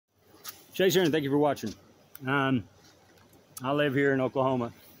Chase here, and thank you for watching. I live here in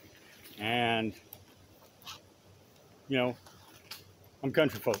Oklahoma, and you know, I'm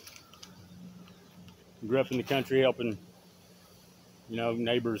country folk. Grew up in the country helping,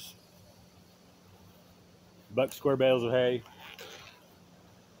 neighbors buck square bales of hay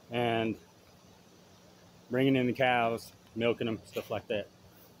and bringing in the cows, milking them, stuff like that,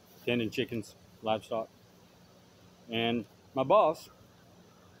 tending chickens, livestock. And my boss,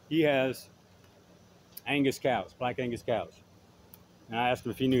 he has Angus cows, black Angus cows. And I asked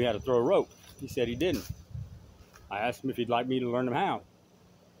him if he knew how to throw a rope. He said he didn't. I asked him if he'd like me to learn him how.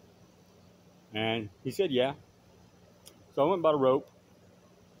 And he said, yeah. So I went and bought a rope.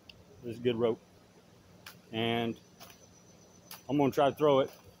 This is a good rope. And I'm going to try to throw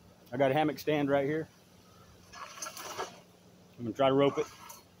it. I got a hammock stand right here. I'm going to try to rope it.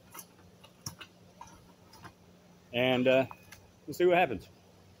 And we'll see what happens.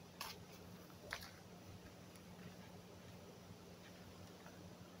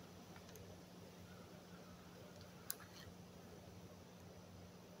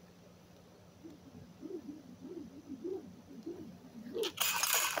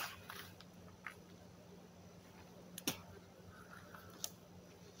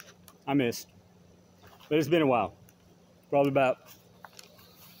 I missed, but it's been a while. Probably about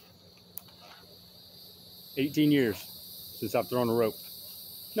 18 years since I've thrown a rope.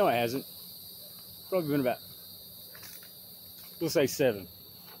 No, it hasn't. Probably been about, we'll say 7,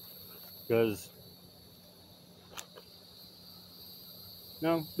 because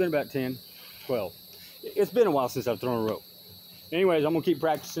no, it's been about 10, 12. It's been a while since I've thrown a rope. Anyways, I'm gonna keep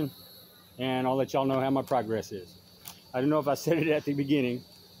practicing, and I'll let y'all know how my progress is. I don't know if I said it at the beginning,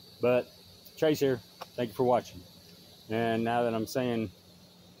 but Chase here, thank you for watching. And now that I'm saying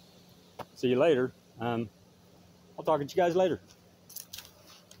see you later, I'll talk to you guys later.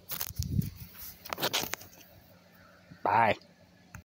 Bye.